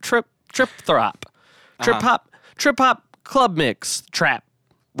goat trip throp, trip hop club mix trap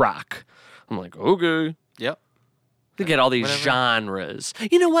rock." I'm like, okay. Yep. They get all these Whatever. genres.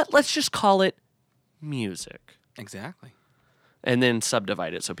 You know what? Let's just call it music. Exactly. And then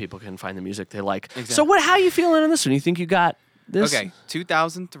subdivide it so people can find the music they like. Exactly. So how are you feeling on this one? You think you got this? Okay.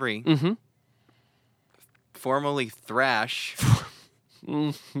 2003. Mm-hmm. Formerly thrash.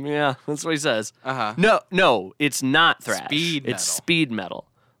 Yeah, that's what he says. Uh-huh. No, it's not thrash. Speed It's metal. speed metal.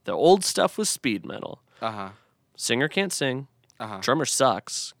 The old stuff was speed metal. Uh-huh. Singer can't sing. Uh-huh. Drummer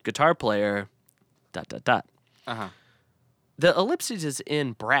sucks. Guitar player. ... Uh-huh. The ellipses is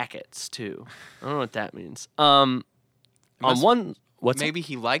in brackets too. I don't know what that means. On one, what's that? Maybe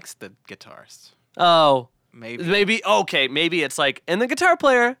he likes the guitars. Oh, Maybe. okay. Maybe it's like, and the guitar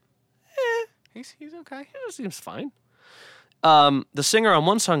player, He's okay. it seems fine. The singer on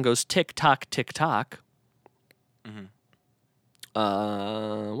one song goes tick tock, tick tock. Mhm.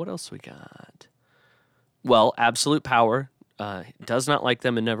 What else we got? Well, Absolute Power does not like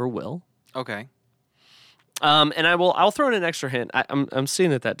them and never will. Okay. And I'll throw in an extra hint. I'm seeing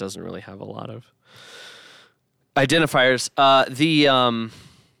that doesn't really have a lot of identifiers.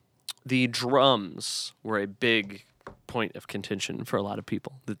 The drums were a big point of contention for a lot of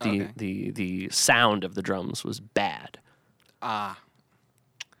people. That the sound of the drums was bad. I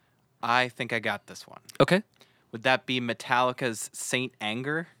think I got this one. Okay. Would that be Metallica's Saint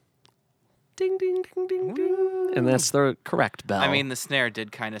Anger? Ding ding ding ding ding. And that's the correct bell. I mean, the snare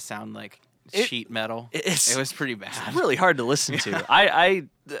did kind of sound like sheet metal. It was pretty bad. really hard to listen to.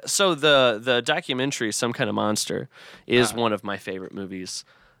 So the documentary Some Kind of Monster is one of my favorite movies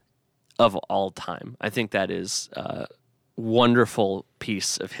of all time. I think that is a wonderful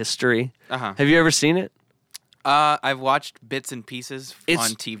piece of history. Uh-huh. Have you ever seen it? I've watched bits and pieces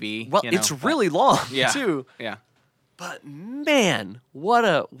on TV. Well, you know, it's really long too. Yeah. But man, what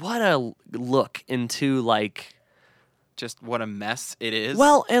a look into like. Just what a mess it is.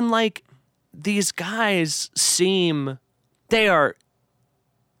 Well, and like these guys they are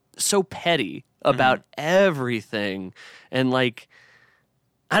so petty about everything, and like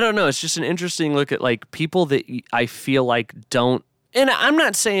I don't know, it's just an interesting look at like people that I feel like don't. And I'm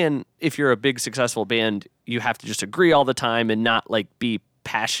not saying if you're a big successful band, you have to just agree all the time and not like be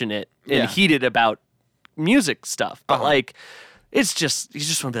passionate and heated about music stuff. But like, it's just, you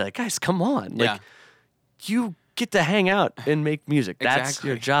just want to be like, guys, come on. Like, you get to hang out and make music. That's Exactly.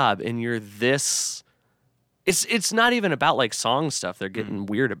 your job, and you're this. It's not even about like song stuff. They're getting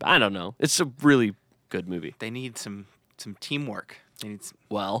weird about. I don't know. It's a really good movie. They need some teamwork.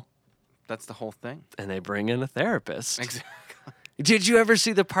 Well, That's the whole thing. and they bring in a therapist. Exactly. Did you ever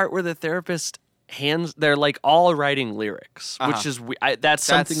see the part where the therapist they're like all writing lyrics, which is that's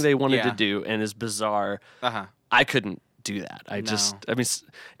something they wanted to yeah. do and is bizarre. Uh-huh. I couldn't do that.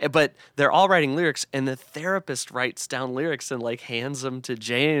 No. But they're all writing lyrics, and the therapist writes down lyrics and like hands them to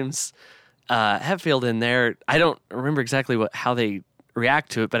James Hetfield in there. I don't remember exactly how they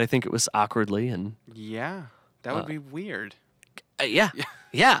react to it, but I think it was awkwardly and Yeah. That would be weird. yeah.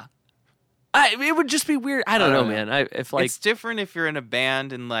 It would just be weird. I don't know, man. If like it's different if you're in a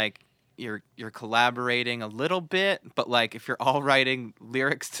band and like you're collaborating a little bit, but like if you're all writing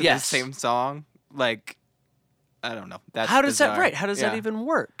lyrics to Yes. the same song, like I don't know. That's how does bizarre. that How does that Yeah. even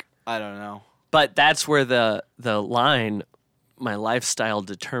work? I don't know. But that's where the line "my lifestyle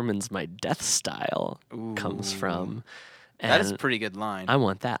determines my death style" comes Ooh. from. That is a And pretty good line. I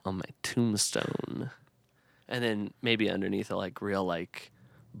want that on my tombstone. And then maybe underneath a like real like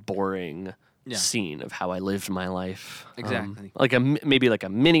boring Yeah. scene of how I lived my life. Exactly. Like maybe like a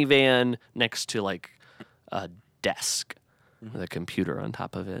minivan next to like a desk with a computer on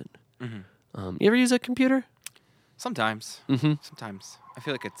top of it. Mhm. You ever use a computer? Sometimes. Mm-hmm. Sometimes. I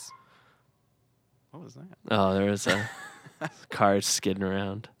feel like it's. What was that? Oh, there was a car skidding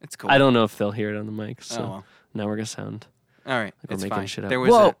around. It's cool. I don't know if they'll hear it on the mic, so Oh, well. now we're gonna sound All right. like we're It's making fine. shit up. There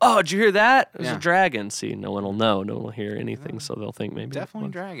was Whoa! a- Oh, did you hear that? It was Yeah. a dragon. See, no one will know. No one will hear anything, so they'll think maybe it definitely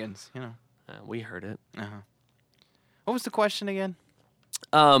was. dragons, you know. We heard it. Uh-huh. What was the question again?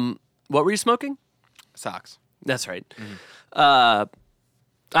 What were you smoking? Socks. That's right. Mm-hmm.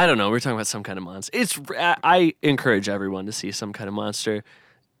 I don't know. We're talking about Some Kind of Monster. I encourage everyone to see Some Kind of Monster.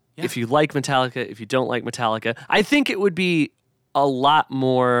 Yeah. If you like Metallica, if you don't like Metallica, I think it would be a lot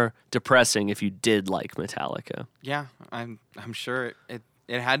more depressing if you did like Metallica. Yeah, I'm sure it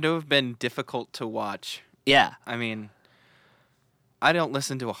had to have been difficult to watch. Yeah. I mean, I don't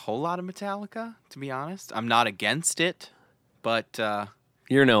listen to a whole lot of Metallica, to be honest. I'm not against it, but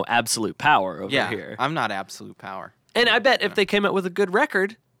You're no Absolute Power over yeah, here. I'm not absolute power. And I bet if they came out with a good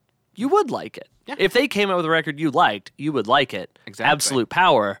record, you would like it. Yeah. If they came out with a record you liked, you would like it. Exactly. Absolute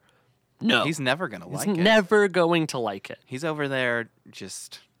Power, no. He's never gonna He's like it. never going to like it. He's over there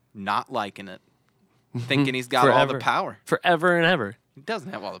just not liking it, thinking he's got all Forever. the power. Forever and ever. He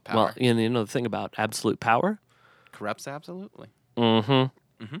doesn't have all the power. Well, you know the thing about Absolute Power? Corrupts absolutely.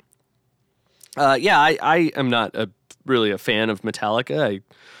 Mm-hmm. Mhm. Yeah, I am not really a fan of Metallica.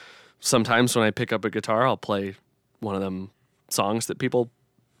 Sometimes when I pick up a guitar, I'll play one of them songs that people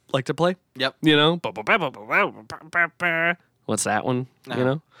like to play. Yep. You know? What's that one? You Uh-huh.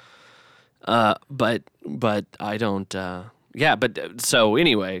 know? But I don't so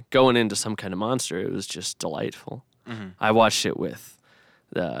anyway, going into Some Kind of Monster, it was just delightful. I watched it with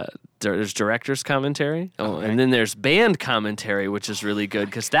there's director's commentary. Oh, Okay. and then there's band commentary, which is really good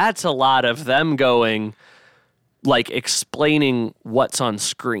because that's a lot of them going, like explaining what's on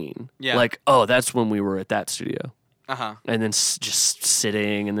screen. Yeah. Like, oh, that's when we were at that studio, Uh-huh. and then just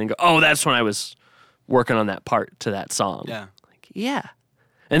sitting, and then go, oh, that's when I was working on that part to that song. Yeah. Like, yeah.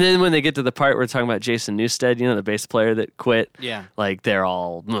 And then when they get to the part where we're talking about Jason Newsted, you know, the bass player that quit. Yeah. Like they're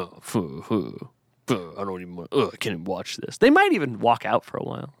all, I don't even, I can't even watch this. They might even walk out for a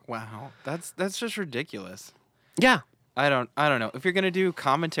while. Wow. That's just ridiculous. Yeah. I don't know. If you're gonna do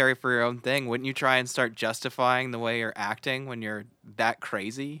commentary for your own thing, wouldn't you try and start justifying the way you're acting when you're that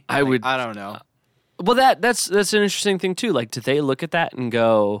crazy? I would- I don't know. Well, that's an interesting thing too. Like, do they look at that and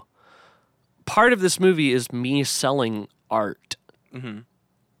go, part of this movie is me selling art. Mm-hmm.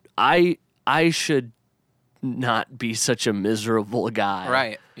 I should not be such a miserable guy.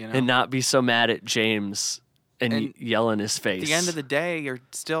 Right. You know. And not be so mad at James and, And yell in his face. At the end of the day, you're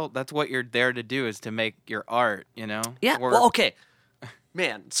still. That's what you're there to do, is to make your art. You know. Yeah. Or- Well, okay.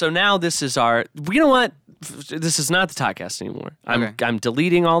 Man, so now this is our. You know what? This is not the Toddcast anymore. Okay. I'm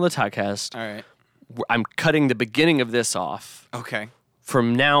deleting all the Toddcast. All right. I'm cutting the beginning of this off. Okay.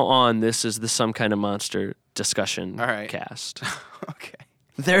 From now on, this is the Some Kind of Monster discussion All right. cast. Okay.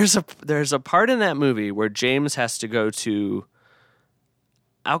 There's a part in that movie where James has to go to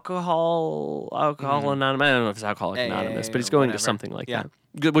Alcohol Anonymous. I don't know if it's Alcoholic Anonymous, but he's going to whatever. something like Yeah. that,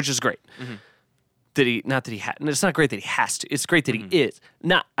 Good, which is great. Mhm. It's not great that he has to. It's great that he is.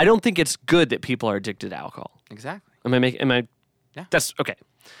 Not. I don't think it's good that people are addicted to alcohol. Exactly. Am I? Yeah. That's okay.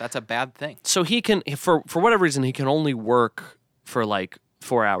 That's a bad thing. So he can, for whatever reason, he can only work for like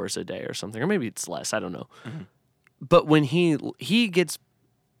 4 hours a day or something, or maybe it's less. I don't know. But when he gets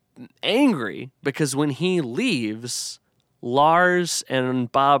angry because when he leaves, Lars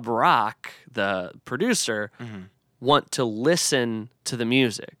and Bob Rock, the producer, want to listen to the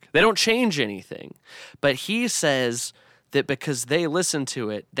music. They don't change anything. But he says that because they listen to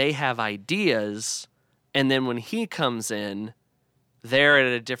it, they have ideas. And then when he comes in, they're at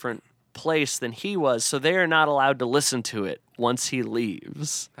a different place than he was. So they are not allowed to listen to it once he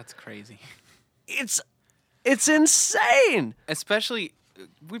leaves. That's crazy. It's insane. Especially,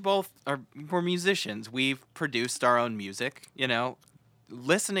 we're musicians. We've produced our own music, you know.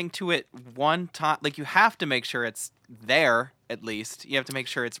 Listening to it one time, like, you have to make sure it's there, at least. You have to make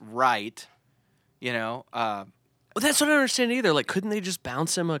sure it's right, you know. Well, that's what I don't understand either. Like, couldn't they just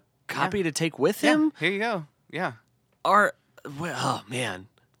bounce him a copy to take with him? Here you go. Yeah. Oh, man.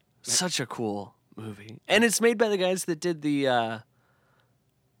 Such a cool movie. And it's made by the guys that did the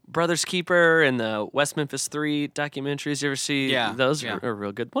Brothers Keeper and the West Memphis 3 documentaries. You ever see those? Yeah. Are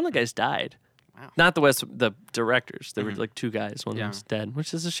real good. One of the guys died. Wow. Not the directors. There were like two guys. One of them's dead,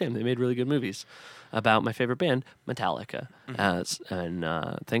 which is a shame. They made really good movies about my favorite band, Metallica.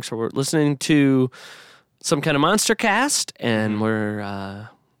 Thanks for listening to Some Kind of Monster Cast. And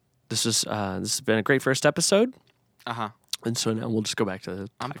this has been a great first episode. And so now we'll just go back to the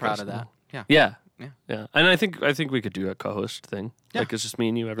I'm podcast proud of now. that. Yeah. And I think we could do a co-host thing. Yeah. Like it's just me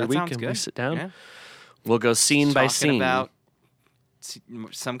and you every That week, sounds and we good. sit down. Yeah. We'll go scene by Talking scene. about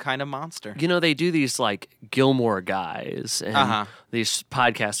some kind of monster. You know, they do these like Gilmore Guys and these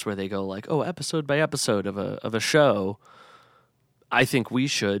podcasts where they go like, oh, episode by episode of a show. I think we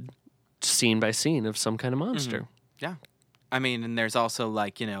should scene by scene of Some Kind of Monster. Yeah. I mean, and there's also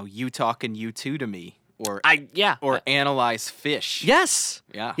like, you know, You Talking You Two to Me. Or Analyze Fish. Yes.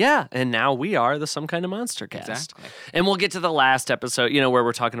 Yeah. Yeah. And now we are the Some Kind of Monster Cast. Exactly. And we'll get to the last episode, you know, where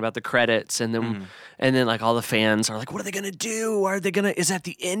we're talking about the credits and then like all the fans are like, what are they gonna do? Is that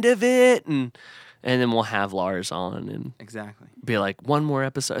the end of it? And then we'll have Lars on and be like, one more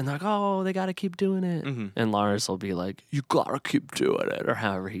episode, and they're like, oh, they gotta keep doing it. And Lars will be like, you gotta keep doing it, or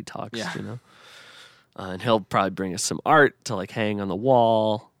however he talks, you know. And he'll probably bring us some art to like hang on the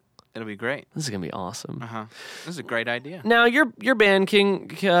wall. It'll be great. This is gonna be awesome. This is a great idea. Now, your band, King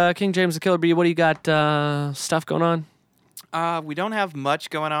James the Killer Bee, what do you got stuff going on? We don't have much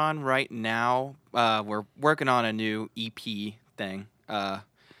going on right now. We're working on a new EP thing.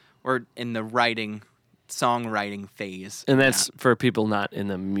 We're in the songwriting phase. And that's for people not in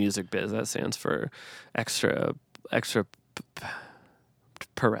the music biz. That stands for extra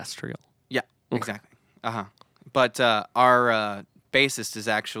terrestrial. Yeah, exactly. But our bassist is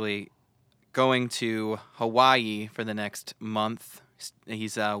actually going to Hawaii for the next month.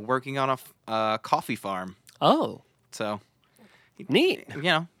 He's working on a coffee farm. Oh. So neat. You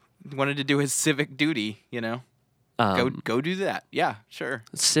know, wanted to do his civic duty, you know. Go do that. Yeah, sure.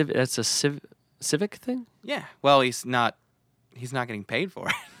 That's a civic thing? Yeah. Well, he's not getting paid for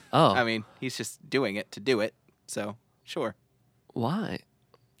it. Oh. I mean, he's just doing it to do it. So, sure. Why?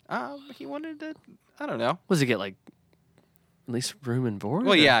 He wanted to, I don't know. Was he get like at least room and board?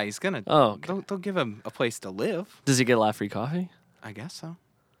 Well, yeah, he's gonna. Oh, okay. They'll give him a place to live. Does he get a lot of free coffee? I guess so.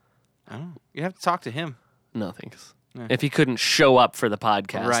 I don't know. You have to talk to him. No, thanks. Yeah. If he couldn't show up for the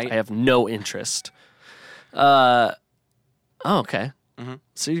podcast, Right. I have no interest. Oh, okay.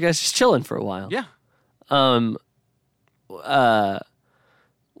 So you guys just chilling for a while? Yeah. What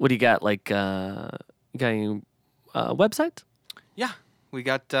do you got? Like, you got any website? Yeah. We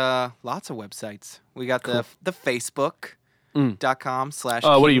got lots of websites. We got the Facebook.com/.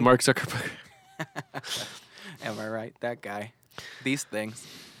 Oh, what are you, Mark Zuckerberg? Am I right? That guy. These things.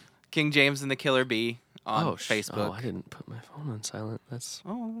 King James and the Killer Bee on Facebook. Oh, I didn't put my phone on silent. That's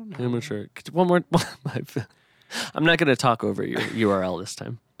no. I'm sure. One more. I'm not going to talk over your URL this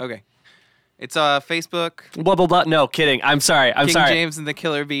time. Okay. It's Facebook. Blah, blah, blah. No, kidding. I'm sorry. King James and the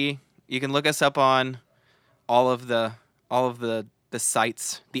Killer Bee. You can look us up on all of the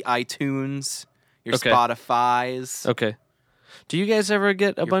sites, the iTunes, your Spotify's. Okay. Do you guys ever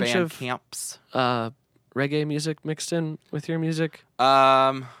get a bunch of camps? Reggae music mixed in with your music?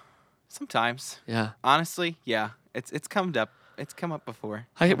 Sometimes. Yeah. Honestly, yeah. It's come up. It's come up before.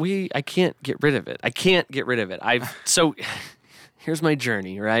 I can't get rid of it. So here's my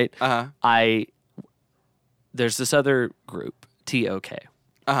journey, right? There's this other group, TOK.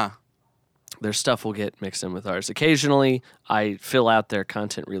 Their stuff will get mixed in with ours. Occasionally, I fill out their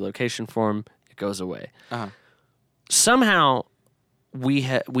content relocation form. It goes away. Somehow,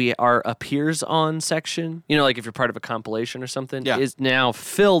 our appears on section, you know, like if you're part of a compilation or something, is now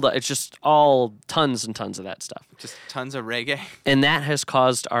filled. It's just all tons and tons of that stuff. Just tons of reggae. And that has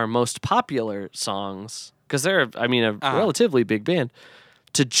caused our most popular songs, because they're, a relatively big band,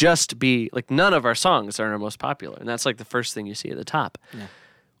 to just be like, none of our songs are our most popular. And that's like the first thing you see at the top. Yeah.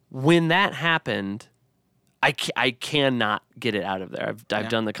 When that happened, I cannot get it out of there. I've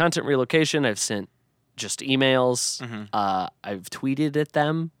done the content relocation. I've sent just emails. I've tweeted at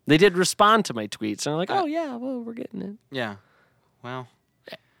them. They did respond to my tweets. And I'm like, oh, yeah, well, we're getting it. Yeah. Well,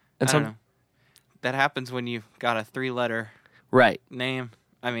 And I don't know. That happens when you've got a 3-letter right. name.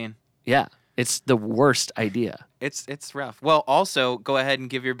 I mean, Yeah. It's the worst idea. it's rough. Well, also, go ahead and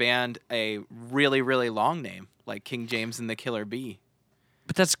give your band a really, really long name, like King James and the Killer Bee.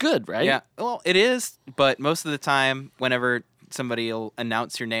 But that's good, right? Yeah, well, it is, but most of the time, whenever somebody will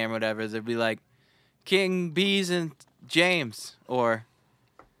announce your name or whatever, they'll be like, King Bees and James, or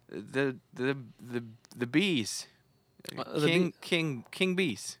the Bees, King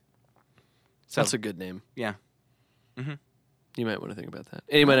Bees. So That's a good name. yeah, You might want to think about that.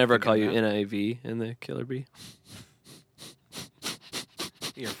 Anyone ever thinking call you about NIV in the Killer Bee?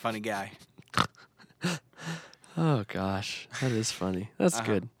 you're a funny guy. Oh gosh, that is funny. That's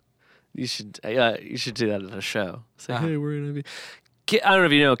good. You should do that at a show. Say, hey, we're NIV. I don't know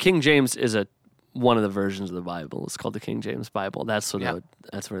if you know, King James is one of the versions of the Bible. It's called the King James Bible. That's what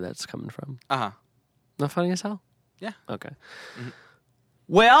that's where that's coming from. Not funny as hell? Yeah. Okay.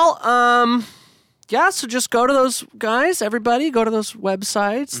 Well, yeah, so just go to those guys, everybody, go to those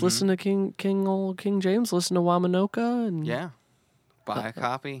websites, listen to King James, listen to Wamanoka, and Yeah. Buy a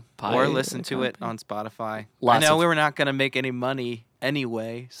copy buy or a listen to it copy. on Spotify. Lots I know of- we were not going to make any money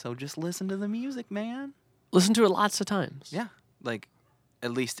anyway, so just listen to the music, man. listen to it lots of times. Yeah, like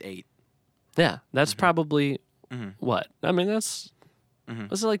at least 8. Yeah, that's probably what? I mean, was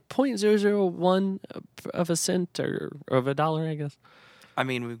it like 0.001 of a cent or of a dollar, I guess? I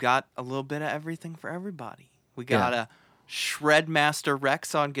mean, we've got a little bit of everything for everybody. We got a Shredmaster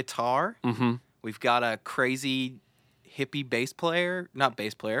Rex on guitar. Mm-hmm. We've got a crazy hippie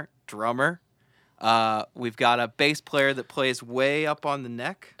drummer. We've got a bass player that plays way up on the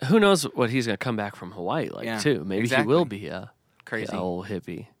neck. Who knows what he's going to come back from Hawaii like, too. Maybe he will be a Crazy. old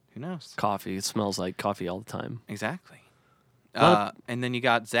hippie. Who knows? Coffee. It smells like coffee all the time. Exactly. Well- And then you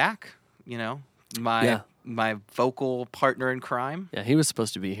got Zach, my vocal partner in crime. Yeah, he was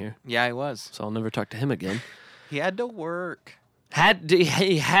supposed to be here, Yeah, he was. so I'll never talk to him again. He had to work. He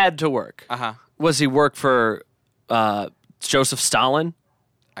had to work. Uh-huh. Was he work for Joseph Stalin?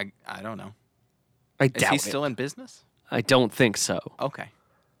 I don't know. I Is doubt he it. still in business? I don't think so. Okay.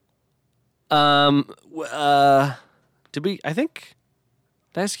 Did we? I think.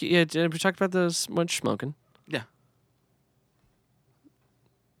 Did I ask you? Yeah, did we talk about this much smoking? Yeah.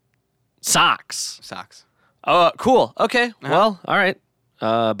 Socks. Socks. Oh, cool. Okay. Well, all right.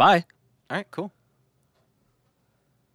 Bye. All right, cool.